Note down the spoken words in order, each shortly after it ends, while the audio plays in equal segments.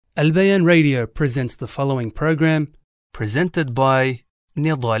Al-Bayan Radio presents the following program, presented by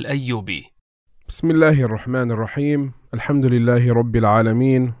Nedal Ayoubi. بسم الله الرحمن الرحيم الحمد لله رب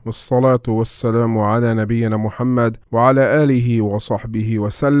العالمين والصلاة والسلام على نبينا محمد وعلى آله وصحبه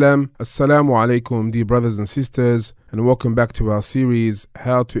وسلم. Assalamu alaikum, dear brothers and sisters, and welcome back to our series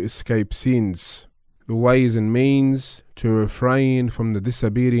How to Escape Sins, the ways and means to refrain from the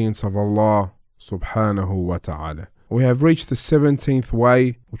disobedience of Allah subhanahu wa ta'ala. We have reached the 17th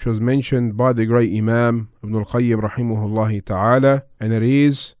way, which was mentioned by the great Imam Ibn al-Qayyim rahimahullah ta'ala, and it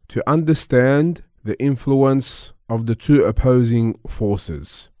is to understand the influence of the two opposing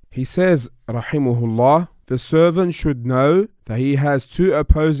forces. He says, rahimahullah, the servant should know that he has two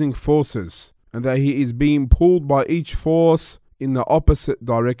opposing forces and that he is being pulled by each force in the opposite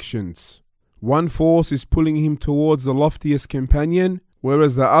directions. One force is pulling him towards the loftiest companion,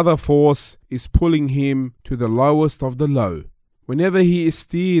 whereas the other force is pulling him to the lowest of the low. Whenever he is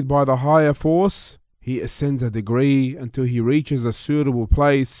steered by the higher force, he ascends a degree until he reaches a suitable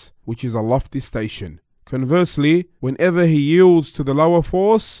place, which is a lofty station. Conversely, whenever he yields to the lower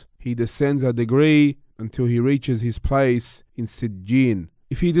force, he descends a degree until he reaches his place in Sijjin.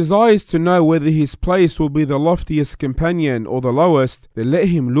 If he desires to know whether his place will be the loftiest companion or the lowest, then let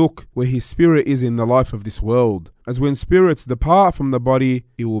him look where his spirit is in the life of this world. As when spirits depart from the body,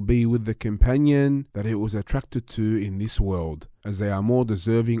 it will be with the companion that it was attracted to in this world, as they are more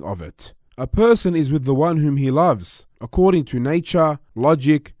deserving of it. A person is with the one whom he loves, according to nature,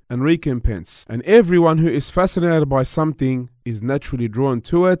 logic, and recompense. And everyone who is fascinated by something is naturally drawn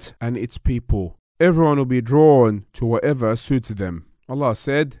to it and its people. Everyone will be drawn to whatever suits them. Allah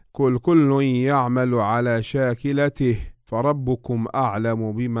said, كُلْ كُلٌّ يَعْمَلُ عَلَى شَاكِلَتِهِ فَرَبُّكُمْ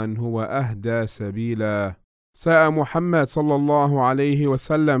أَعْلَمُ بِمَنْ هُوَ أَهْدَى سَبِيلًا. Say Muhammad sallallahu alayhi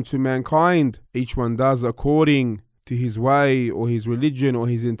wasallam to mankind, each one does according to his way or his religion or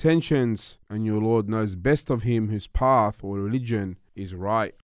his intentions, and your Lord knows best of him whose path or religion is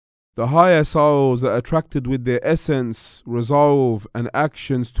right. The higher souls are attracted with their essence, resolve, and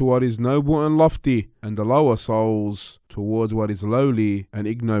actions to what is noble and lofty, and the lower souls towards what is lowly and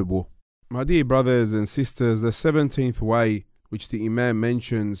ignoble. My dear brothers and sisters, the 17th way which the Imam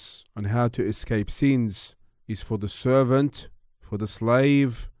mentions on how to escape sins is for the servant, for the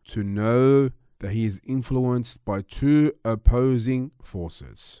slave, to know that he is influenced by two opposing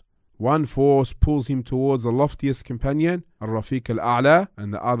forces. One force pulls him towards the loftiest companion, Ar-Rafiq al-A'la,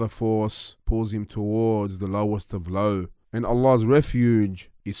 and the other force pulls him towards the lowest of low, and Allah's refuge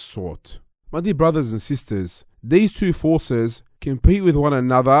is sought. My dear brothers and sisters, these two forces compete with one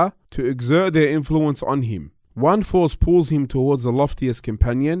another to exert their influence on him. One force pulls him towards the loftiest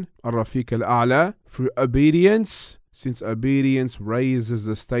companion, Ar-Rafiq al-A'la, through obedience, since obedience raises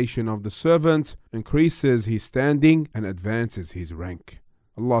the station of the servant, increases his standing, and advances his rank.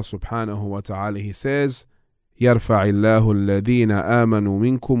 Allah subhanahu wa ta'ala, he says, يَرْفَعِ اللَّهُ الَّذِينَ آمَنُوا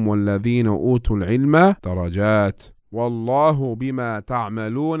مِنْكُمْ وَالَّذِينَ أُوتُوا الْعِلْمَ دَرَجَاتٍ وَاللَّهُ بِمَا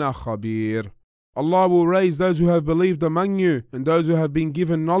تَعْمَلُونَ خَبِيرٌ. Allah will raise those who have believed among you and those who have been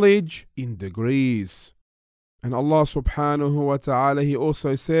given knowledge in degrees. And Allah subhanahu wa ta'ala, he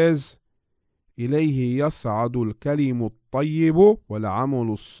also says, إِلَيْهِ يَصْعَدُ الْكَلِمُ الطَّيِّبُ وَالْعَمَلُ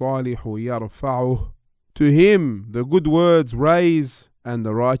الصَّالِحُ يَرْفَعُهُ. To him the good words raise and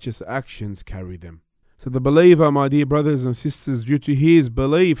the righteous actions carry them. So the believer, my dear brothers and sisters, due to his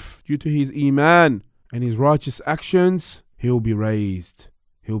belief, due to his iman and his righteous actions, he'll be raised,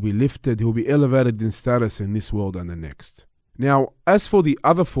 he'll be lifted, he'll be elevated in status in this world and the next. Now, as for the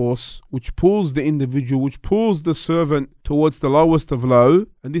other force, which pulls the individual, which pulls the servant towards the lowest of low,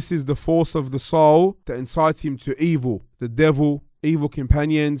 and this is the force of the soul that incites him to evil, the devil, evil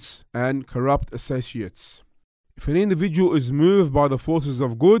companions, and corrupt associates. If an individual is moved by the forces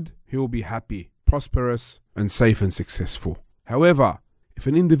of good, he will be happy, prosperous, and safe and successful. However, if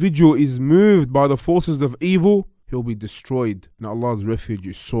an individual is moved by the forces of evil, he will be destroyed, and Allah's refuge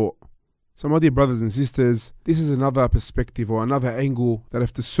is sought. So my dear brothers and sisters, this is another perspective or another angle that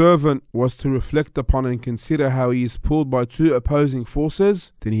if the servant was to reflect upon and consider how he is pulled by two opposing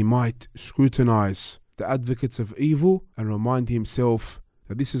forces, then he might scrutinize the advocates of evil and remind himself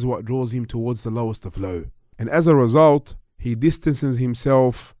that this is what draws him towards the lowest of low. And as a result, he distances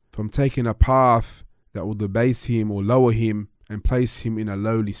himself from taking a path that will debase him or lower him and place him in a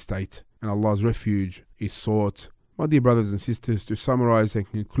lowly state. And Allah's refuge is sought. My dear brothers and sisters, to summarize and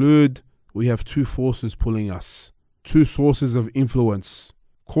conclude, we have two forces pulling us, two sources of influence,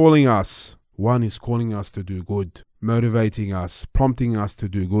 calling us. One is calling us to do good, motivating us, prompting us to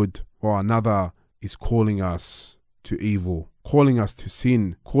do good, while another is calling us to evil, calling us to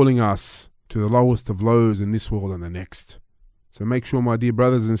sin, calling us to the lowest of lows in this world and the next. So make sure, my dear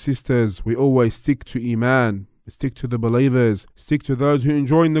brothers and sisters, we always stick to Iman, stick to the believers, stick to those who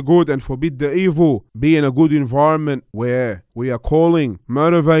enjoy the good and forbid the evil. Be in a good environment where we are calling,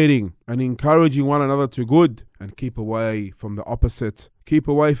 motivating and encouraging one another to good, and keep away from the opposite. Keep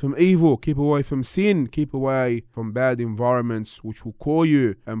away from evil, keep away from sin, keep away from bad environments which will call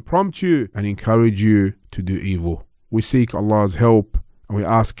you and prompt you and encourage you to do evil. We seek Allah's help and we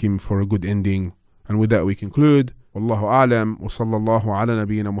ask Him for a good ending. And with that we conclude. Wallahu a'lam wa sallallahu ala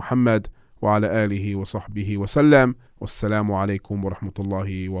nabiyyina Muhammad wa ala alihi wa sahbihi wa sallam. Wassalamu alaikum wa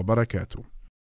rahmatullahi wa barakatuh.